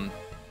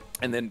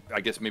 And then I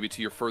guess maybe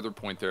to your further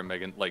point there,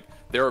 Megan, like,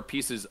 there are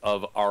pieces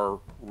of our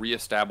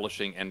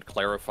reestablishing and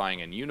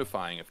clarifying and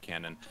unifying of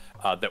canon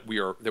that we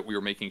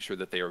are making sure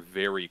that they are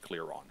very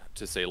clear on,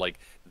 to say, like,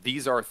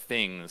 these are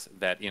things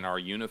that in our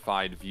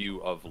unified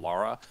view of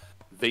Lara,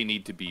 they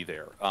need to be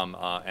there,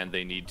 and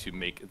they need to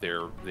make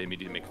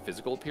a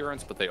physical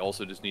appearance, but they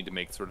also just need to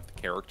make sort of the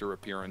character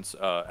appearance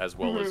as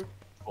well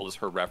as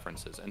her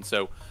references. And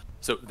so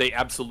they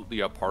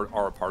absolutely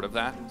are a part of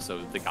that.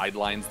 So the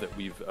guidelines that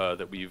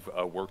we've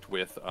worked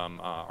with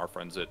our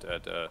friends at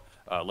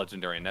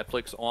Legendary and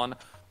Netflix on,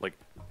 like,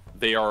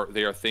 they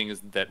are things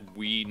that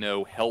we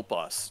know help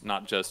us.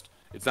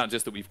 It's not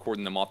just that we've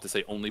cordoned them off to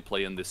say only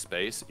play in this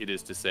space. It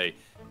is to say,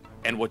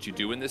 and what you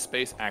do in this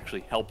space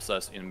actually helps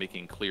us in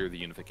making clear the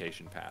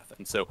unification path.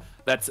 And so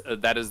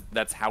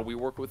that's how we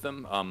work with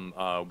them.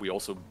 We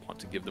also want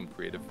to give them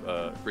creative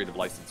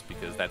license,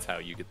 because that's how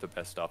you get the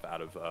best stuff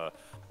out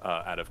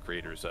of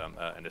creators,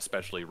 and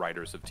especially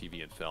writers of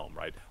TV and film,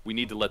 right? We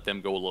need to let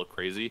them go a little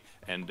crazy,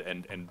 and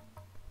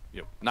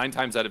you know, 9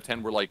 times out of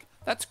 10 we're like,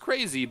 that's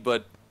crazy,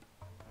 but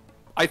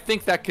I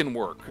think that can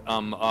work.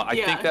 I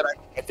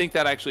think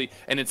that actually,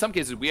 and in some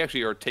cases, we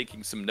actually are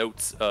taking some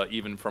notes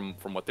even from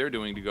what they're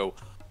doing to go,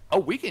 oh,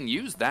 we can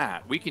use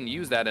that. We can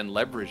use that and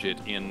leverage it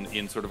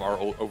in sort of our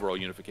overall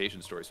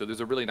unification story. So there's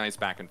a really nice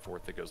back and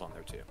forth that goes on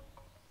there too.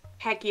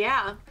 Heck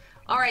yeah.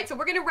 All right, so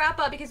we're gonna wrap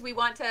up because we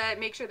want to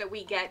make sure that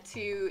we get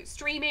to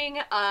streaming.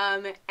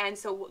 And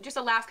so just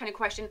a last kind of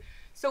question.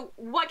 So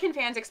what can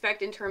fans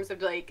expect in terms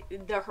of like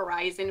the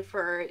horizon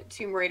for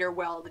Tomb Raider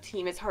while the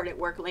team is hard at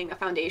work laying the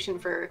foundation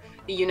for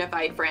the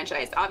unified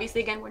franchise?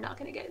 Obviously, again, we're not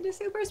going to get into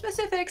super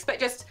specifics, but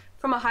just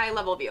from a high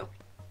level view.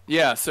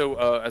 Yeah,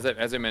 so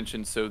as I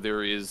mentioned, so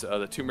there is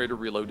the Tomb Raider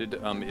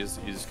Reloaded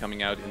is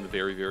coming out in the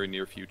very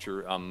near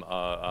future.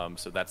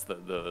 So that's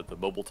the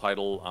mobile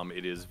title.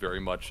 It is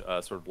very much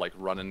sort of like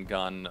run and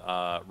gun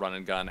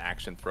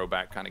action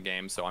throwback kind of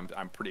game. So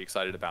I'm pretty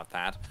excited about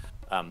that.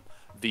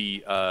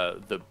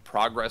 The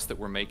progress that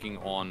we're making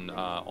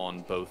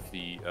on both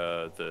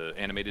the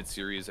animated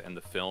series and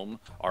the film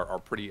are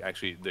pretty,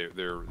 actually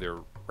they're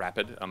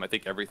rapid. I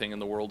think everything in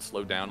the world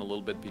slowed down a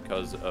little bit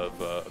because of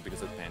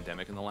the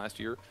pandemic in the last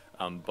year.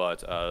 But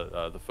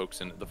the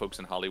folks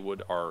in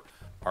Hollywood are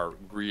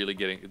really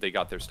they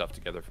got their stuff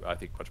together, I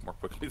think, much more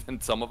quickly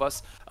than some of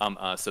us.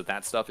 So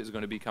that stuff is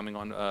going to be coming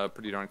on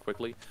pretty darn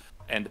quickly.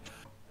 And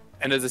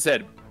as I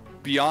said,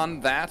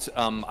 beyond that,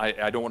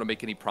 I don't want to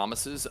make any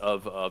promises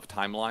of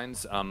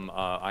timelines.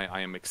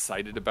 I am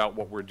excited about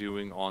what we're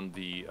doing on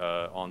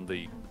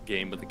the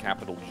game with the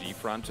capital G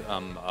front.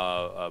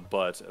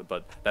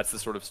 But that's the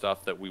sort of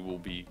stuff that we'll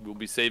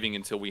be saving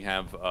until we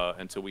have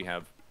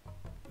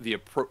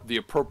the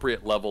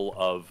appropriate level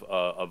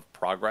of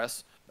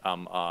progress.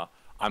 I'm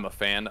a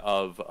fan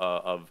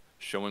of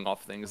showing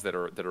off things that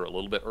are a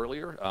little bit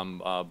earlier.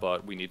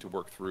 But we need to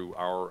work through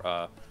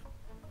our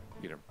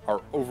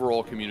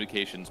overall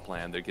communications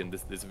plan. Again,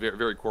 this is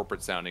very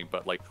corporate sounding,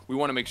 but like we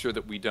want to make sure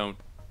that we don't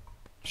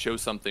show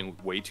something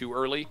way too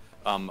early,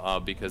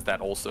 because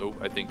that also,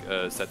 I think,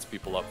 sets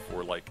people up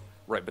for like,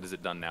 right, but is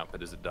it done now?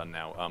 But is it done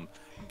now?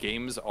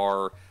 Games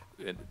are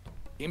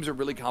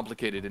really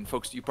complicated, and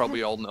folks, you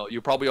probably all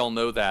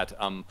know that.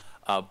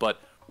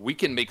 But we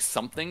can make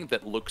something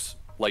that looks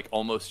like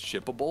almost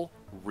shippable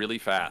really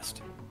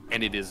fast,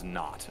 and it is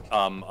not.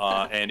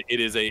 And it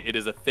is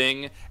a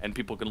thing, and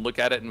people can look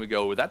at it and we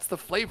go, that's the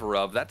flavor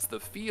of, that's the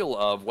feel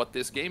of what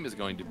this game is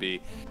going to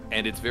be.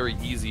 And it's very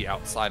easy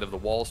outside of the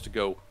walls to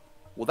go,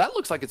 well, that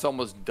looks like it's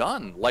almost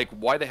done. Like,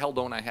 why the hell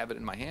don't I have it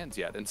in my hands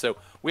yet? And so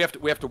we have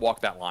to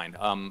walk that line.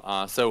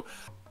 So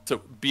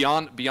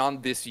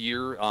beyond this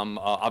year,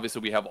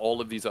 obviously we have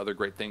all of these other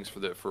great things for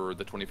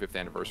the 25th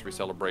anniversary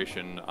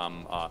celebration.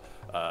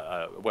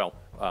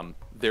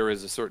 There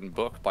is a certain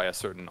book by a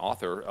certain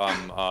author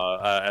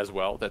as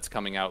well that's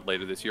coming out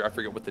later this year. I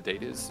forget what the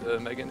date is,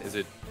 Megan. Is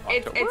it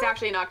October? It's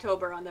actually in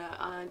October, on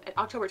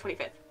October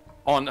 25th.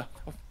 On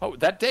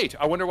that date.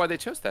 I wonder why they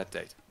chose that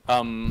date.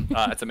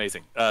 It's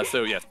amazing.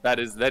 So yes, that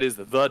is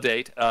the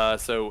date.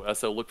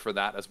 So look for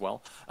that as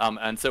well.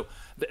 And so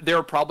there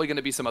are probably going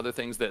to be some other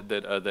things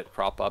that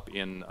crop up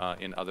in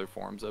other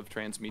forms of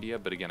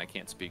transmedia. But again, I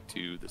can't speak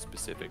to the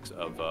specifics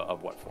of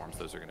what forms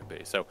those are going to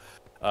be. So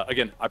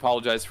again, I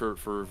apologize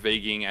for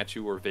vaguing at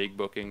you, or vague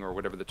booking, or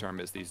whatever the term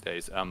is these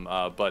days.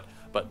 But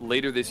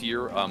later this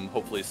year,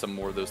 hopefully some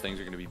more of those things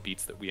are going to be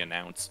beats that we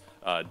announce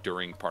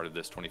during part of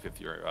this 25th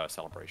year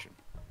celebration.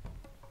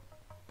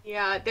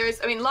 Yeah,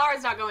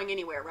 Lara's not going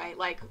anywhere, right?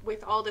 Like,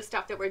 with all the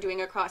stuff that we're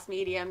doing across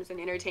mediums and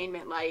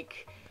entertainment,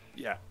 like...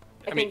 Yeah.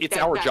 I mean, it's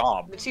our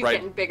job, she's right?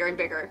 Getting bigger and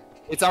bigger.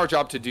 It's our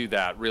job to do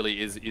that,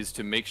 really, is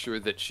to make sure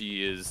that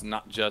she is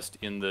not just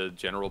in the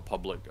general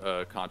public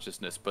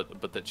consciousness,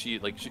 but that she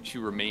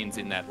remains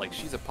in that, like,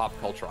 she's a pop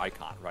culture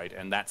icon, right?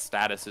 And that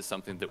status is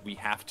something that we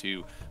have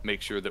to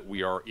make sure that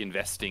we are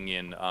investing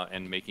in,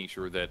 and making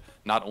sure that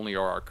not only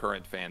are our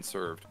current fans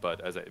served,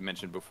 but as I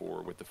mentioned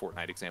before with the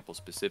Fortnite example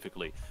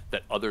specifically,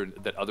 that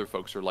other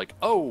folks are like,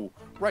 oh,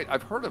 right,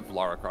 I've heard of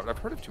Lara Croft, I've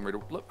heard of Tomb Raider.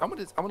 Look, I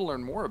want to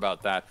learn more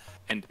about that,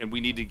 and we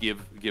need to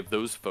give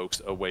those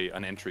folks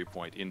an entry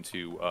point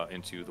into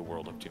the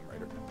world of Tomb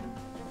Raider.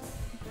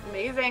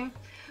 Amazing.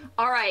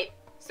 All right,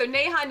 so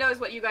Neha knows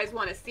what you guys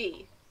want to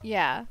see.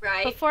 Yeah.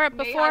 Right. Before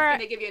Neha's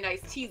gonna give you a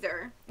nice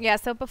teaser. Yeah.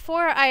 So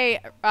before I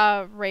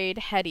raid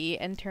Hetty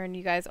and turn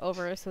you guys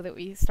over so that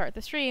we start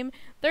the stream,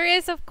 there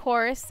is of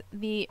course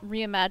the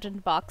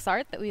reimagined box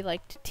art that we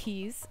like to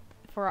tease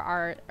for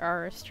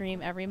our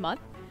stream every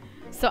month.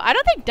 So I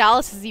don't think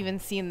Dallas has even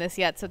seen this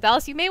yet. So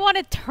Dallas, you may want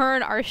to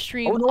turn our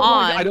stream on.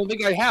 No, I don't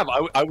think I have.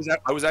 I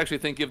was actually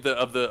thinking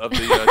of the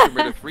Tomb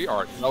Raider 3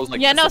 art. And I was like,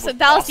 yeah, no. So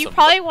Dallas, awesome. You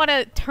probably want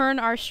to turn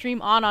our stream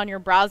on your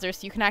browser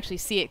so you can actually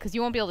see it, because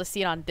you won't be able to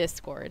see it on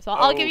Discord. So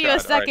I'll give you a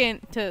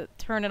second to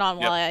turn it on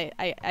while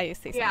I say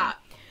something. Yeah.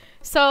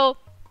 So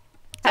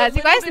as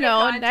you guys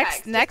know,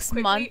 next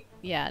month,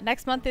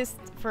 next month is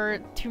for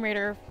Tomb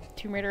Raider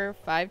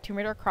 5, Tomb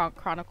Raider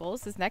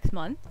Chronicles is next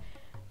month.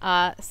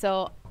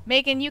 So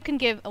Megan, you can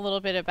give a little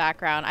bit of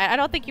background. I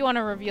don't think you want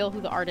to reveal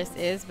who the artist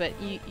is, but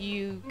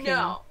you can.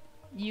 No.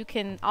 You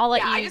can. I'll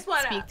let you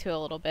speak to a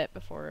little bit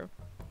before.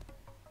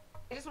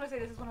 I just want to say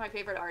this is one of my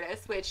favorite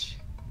artists, which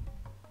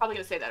I'm probably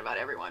gonna say that about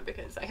everyone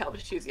because I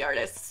helped choose the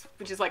artists,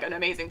 which is like an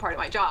amazing part of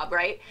my job,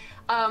 right?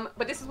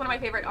 But this is one of my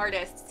favorite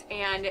artists,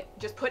 and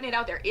just putting it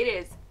out there, it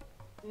is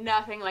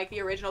nothing like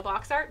the original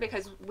box art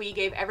because we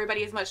gave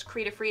everybody as much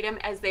creative freedom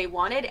as they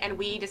wanted, and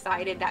we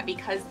decided that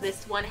because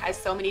this one has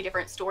so many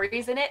different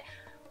stories in it,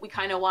 we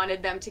kind of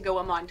wanted them to go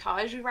a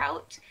montage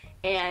route,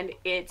 and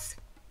it's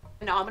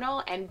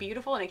phenomenal and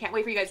beautiful, and I can't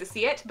wait for you guys to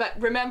see it. But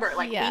remember,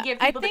 like, we give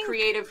people the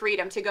creative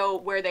freedom to go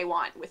where they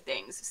want with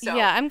things. So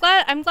yeah, I'm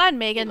glad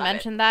Megan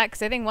mentioned that,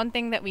 because I think one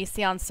thing that we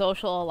see on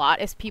social a lot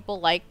is people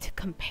like to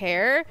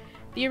compare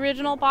the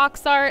original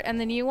box art and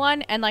the new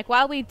one. And like,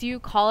 while we do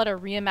call it a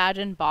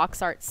reimagined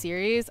box art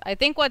series, I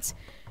think what's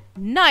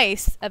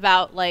nice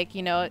about, like,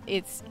 you know,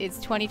 it's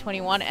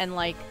 2021 and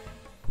like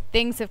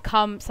things have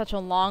come such a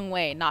long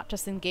way, not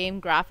just in game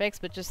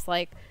graphics, but just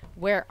like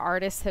where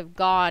artists have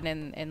gone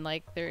and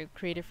like their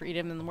creative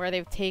freedom and where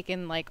they've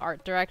taken like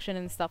art direction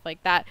and stuff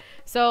like that.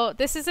 So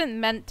this isn't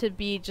meant to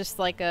be just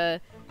like a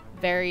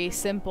very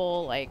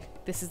simple,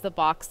 like, this is the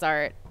box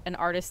art, an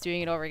artist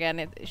doing it over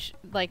again.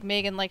 Like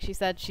Megan, like she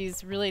said,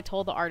 she's really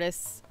told the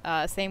artists,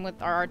 same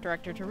with our art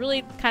director, to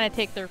really kind of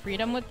take their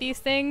freedom with these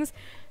things.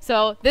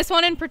 So this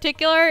one in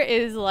particular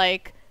is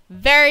like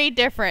very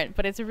different,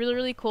 but it's really,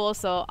 really cool.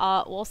 So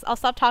I'll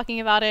stop talking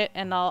about it,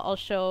 and I'll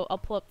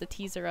pull up the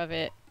teaser of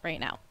it right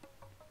now.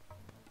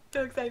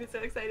 So excited, so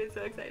excited,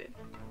 so excited.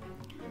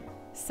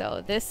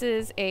 So this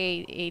is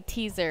a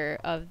teaser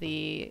of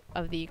the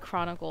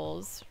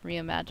Chronicles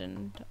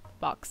reimagined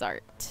box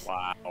art.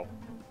 Wow.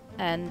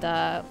 And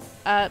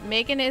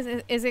Megan, is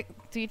it?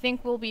 Do you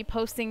think we'll be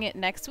posting it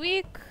next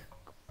week?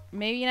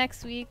 Maybe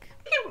next week.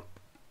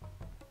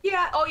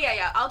 Yeah. Oh yeah,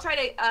 yeah. I'll try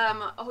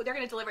to. They're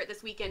gonna deliver it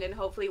this weekend, and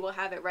hopefully we'll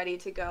have it ready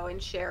to go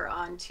and share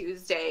on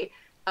Tuesday.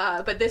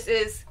 But this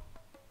is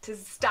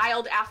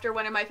styled after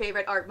one of my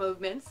favorite art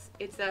movements.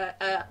 It's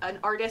an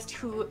artist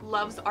who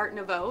loves Art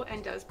Nouveau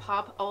and does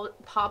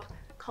pop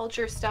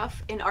culture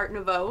stuff in Art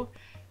Nouveau,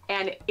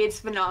 and it's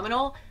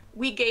phenomenal.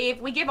 We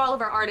give all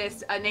of our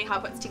artists, Neha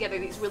puts together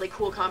these really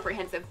cool,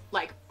 comprehensive,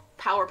 like,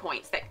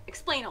 PowerPoints that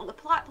explain all the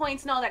plot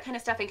points and all that kind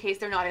of stuff in case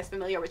they're not as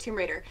familiar with Tomb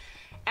Raider.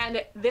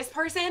 And this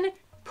person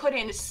put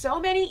in so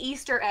many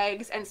Easter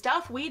eggs and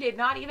stuff we did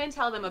not even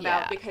tell them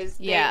about because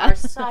they are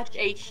such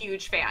a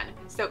huge fan.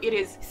 So it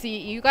is See,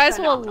 you guys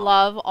phenomenal. will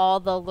love all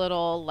the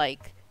little,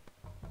 like,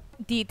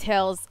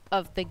 details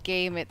of the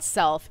game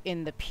itself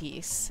in the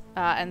piece.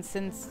 And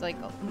since, like,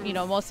 you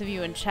know, most of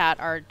you in chat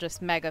are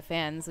just mega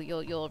fans,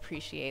 you'll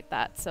appreciate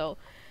that. So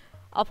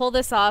I'll pull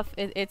this off.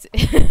 It's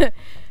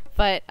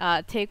but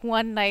take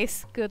one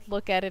nice good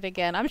look at it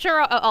again. I'm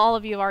sure all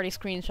of you have already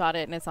screenshot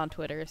it and it's on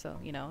Twitter, so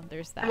you know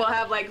there's that. We'll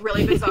have like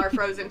really bizarre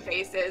frozen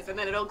faces, and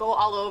then it'll go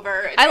all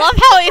over. I love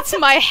how it's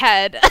my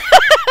head.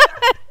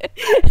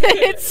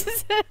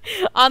 It's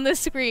on the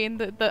screen.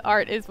 The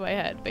art is my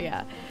head, but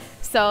yeah.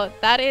 So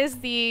that is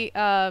the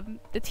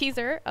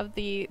teaser of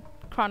the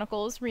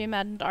Chronicles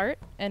reimagined art,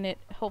 and it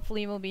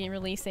hopefully will be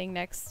releasing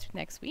next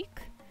week.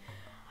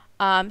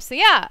 So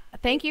yeah,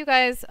 thank you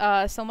guys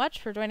so much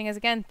for joining us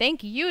again.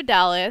 Thank you,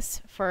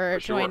 Dallas, for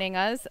joining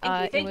us.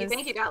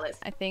 Thank you, Dallas.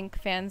 I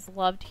think fans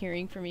loved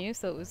hearing from you,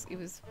 so it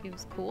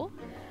was cool.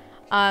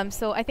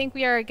 So I think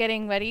we are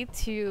getting ready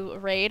to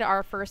raid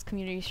our first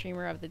community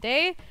streamer of the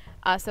day.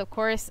 So of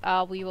course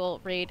we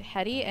will raid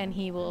Hetty, and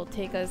he will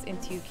take us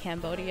into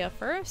Cambodia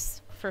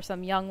first for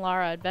some young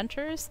Lara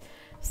adventures.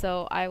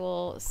 So I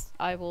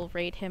will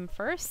raid him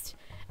first.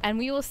 And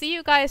we will see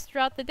you guys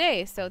throughout the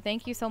day. So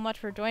thank you so much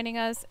for joining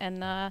us,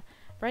 and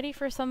ready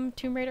for some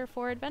Tomb Raider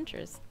 4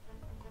 adventures.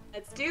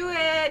 Let's do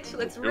it.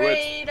 Let's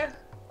raid.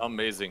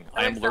 Amazing.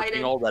 I am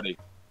lurking already.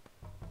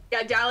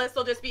 Yeah, Dallas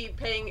will just be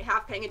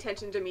half paying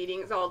attention to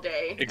meetings all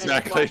day.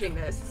 Exactly. And watching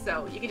this,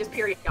 so you can just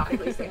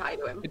periodically say hi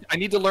to him. I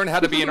need to learn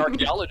how to be an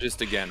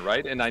archaeologist again,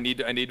 right? And I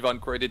need Von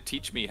Croy to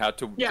teach me how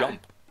to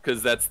jump,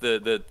 because that's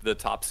the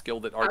top skill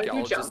that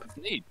archaeologists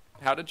need.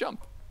 How to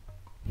jump.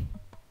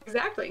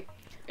 Exactly.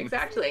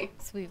 Exactly.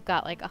 So we've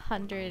got like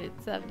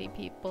 170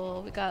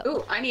 people. We got.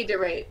 Ooh, I need to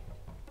rate.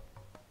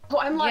 Oh,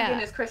 I'm logged in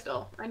as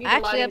Crystal. I need to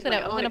log into my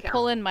own account. I'm gonna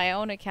pull in my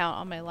own account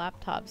on my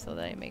laptop so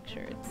that I make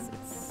sure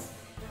it's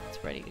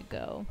ready to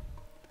go.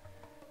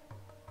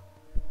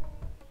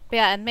 But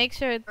yeah, and make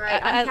sure.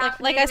 Right,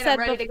 like I said, I'm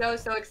ready to go.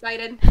 So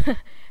excited.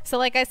 So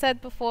like I said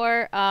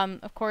before,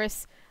 of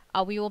course,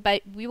 we will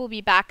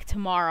be back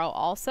tomorrow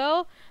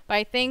also. But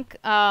I think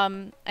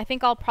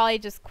I'll probably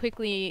just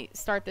quickly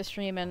start the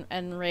stream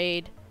and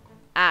raid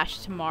Ash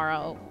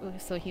tomorrow,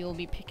 so he will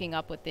be picking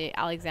up with the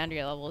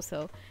Alexandria level.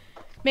 So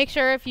make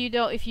sure if you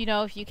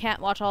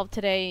can't watch all of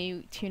today,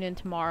 you tune in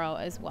tomorrow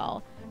as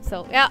well.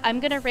 So yeah,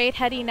 I'm gonna raid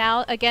Hetty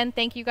now. Again,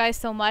 thank you guys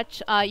so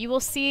much. You will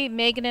see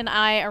Megan and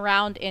I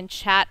around in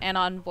chat and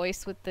on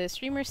voice with the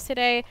streamers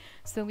today.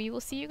 So we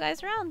will see you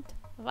guys around.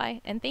 Bye,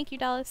 and thank you,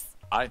 Dallas.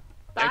 Bye.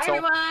 Bye,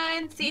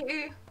 everyone. See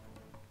you.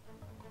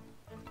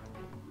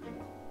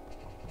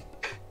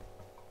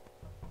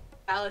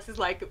 Dallas is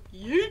like,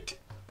 yeet.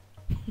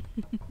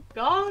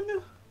 Gone.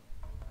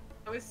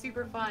 That was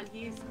super fun.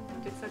 He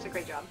did such a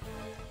great job.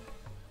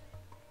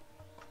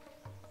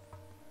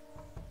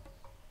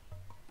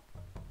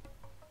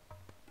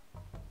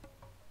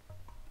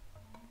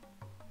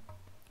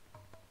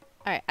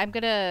 Alright, I'm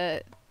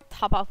gonna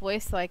hop off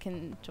voice so I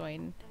can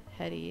join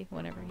Hetty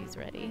whenever he's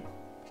ready.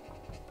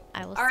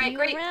 I will All see right, you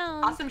great.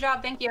 around. Awesome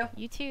job. Thank you.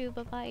 You too.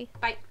 Bye-bye.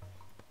 Bye.